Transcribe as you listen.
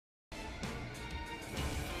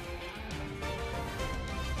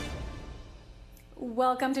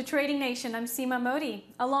Welcome to Trading Nation. I'm Seema Modi.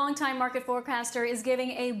 A longtime market forecaster is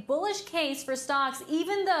giving a bullish case for stocks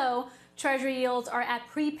even though Treasury yields are at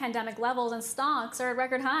pre-pandemic levels and stocks are at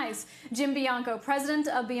record highs. Jim Bianco, president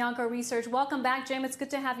of Bianco Research. Welcome back, Jim. It's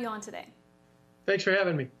good to have you on today. Thanks for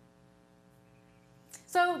having me.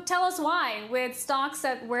 So tell us why, with stocks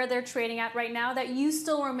at where they're trading at right now, that you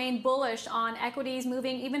still remain bullish on equities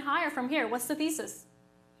moving even higher from here. What's the thesis?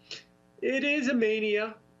 It is a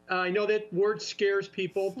mania. I know that word scares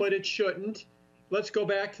people, but it shouldn't. Let's go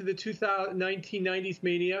back to the 1990s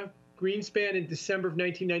mania. Greenspan in December of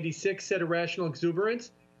 1996 said irrational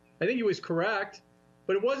exuberance. I think he was correct,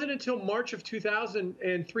 but it wasn't until March of 2000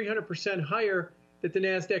 and 300% higher that the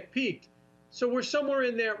NASDAQ peaked. So we're somewhere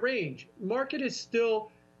in that range. Market is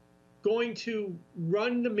still going to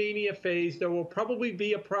run the mania phase. There will probably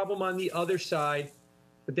be a problem on the other side,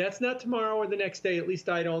 but that's not tomorrow or the next day, at least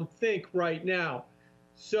I don't think right now.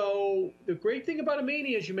 So the great thing about a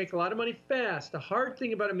mania is you make a lot of money fast. The hard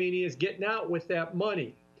thing about a mania is getting out with that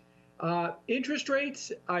money. Interest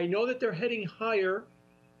rates, I know that they're heading higher.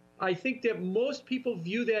 I think that most people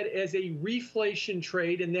view that as a reflation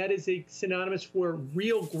trade, and that is a synonymous for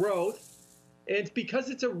real growth. And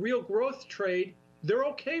because it's a real growth trade, they're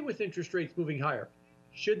okay with interest rates moving higher.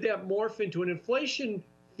 Should that morph into an inflation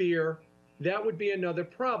fear, that would be another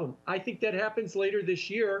problem. I think that happens later this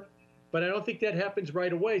year, but I don't think that happens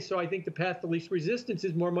right away. So I think the path to least resistance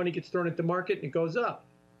is more money gets thrown at the market and it goes up.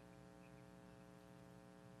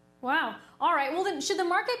 Wow. All right. Well, then, should the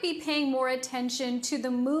market be paying more attention to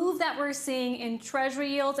the move that we're seeing in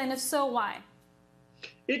Treasury yields? And if so, why?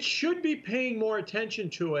 It should be paying more attention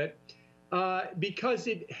to it because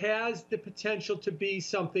it has the potential to be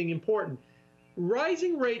something important.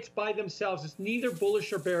 Rising rates by themselves is neither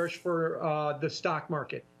bullish or bearish for the stock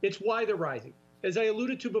market. It's why they're rising. As I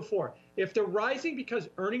alluded to before, if they're rising because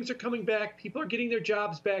earnings are coming back, people are getting their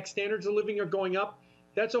jobs back, standards of living are going up,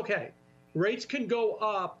 that's okay. Rates can go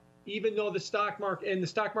up even though the stock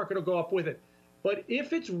market will go up with it. But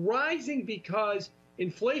if it's rising because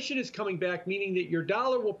inflation is coming back, meaning that your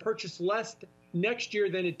dollar will purchase less next year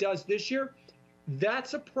than it does this year,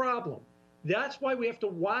 that's a problem. That's why we have to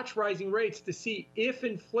watch rising rates to see if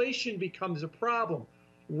inflation becomes a problem.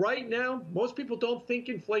 Right now, most people don't think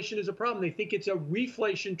inflation is a problem. They think it's a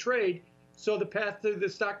reflation trade, so the path to the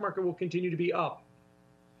stock market will continue to be up.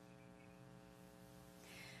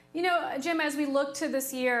 You know, Jim, as we look to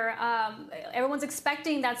this year, everyone's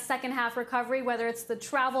expecting that second half recovery, whether it's the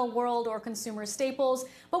travel world or consumer staples.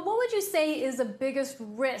 But what would you say is the biggest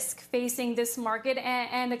risk facing this market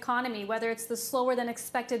and economy, whether it's the slower than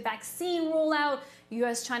expected vaccine rollout,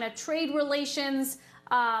 U.S.-China trade relations,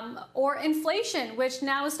 or inflation, which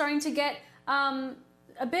now is starting to get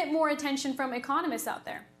a bit more attention from economists out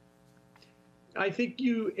there? I think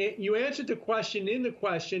you answered the question in the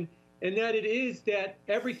question, and that it is that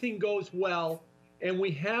everything goes well and we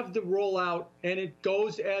have the rollout and it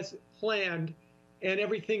goes as planned and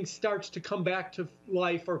everything starts to come back to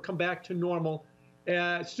life or come back to normal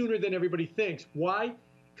sooner than everybody thinks. Why?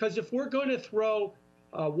 Because if we're going to throw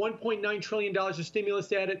 $1.9 trillion of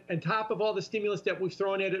stimulus at it, on top of all the stimulus that we've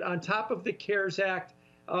thrown at it, on top of the CARES Act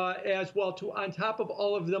as well, on top of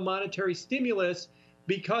all of the monetary stimulus,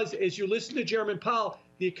 because as you listen to Chairman Powell,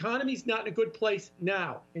 the economy's not in a good place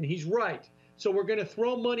now, and he's right. So we're going to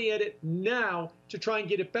throw money at it now to try and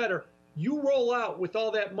get it better. You roll out with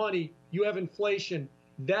all that money, you have inflation.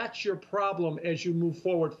 That's your problem as you move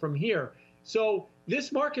forward from here. So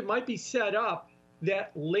this market might be set up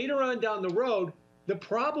that later on down the road, the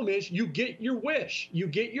problem is you get your wish. You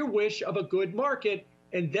get your wish of a good market,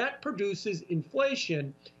 and that produces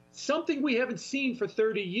inflation, something we haven't seen for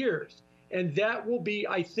 30 years. And that will be,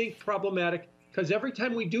 I think, problematic because every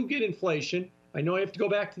time we do get inflation, I know I have to go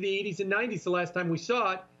back to the 80s and 90s the last time we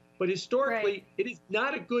saw it, but historically, It is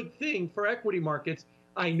not a good thing for equity markets.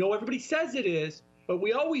 I know everybody says it is, but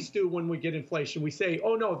we always do when we get inflation. We say,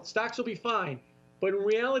 oh, no, stocks will be fine. But in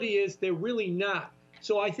reality is they're really not.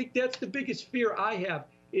 So I think that's the biggest fear I have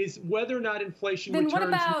is whether or not inflation returns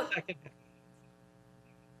in the second half.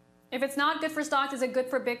 If it's not good for stocks, is it good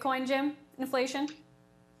for Bitcoin, Jim, inflation?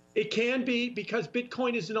 It can be because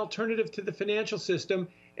Bitcoin is an alternative to the financial system,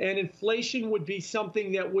 and inflation would be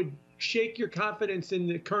something that would shake your confidence in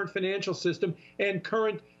the current financial system and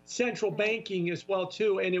current central banking as well,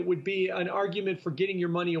 too, and it would be an argument for getting your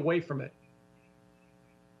money away from it.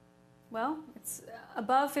 Well, it's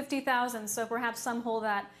above 50,000, so perhaps some hold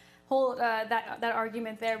that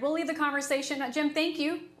argument there. We'll leave the conversation. Jim, thank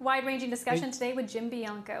you. Wide-ranging discussion today with Jim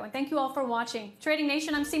Bianco. And thank you all for watching. Trading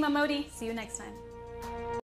Nation, I'm Seema Modi. See you next time.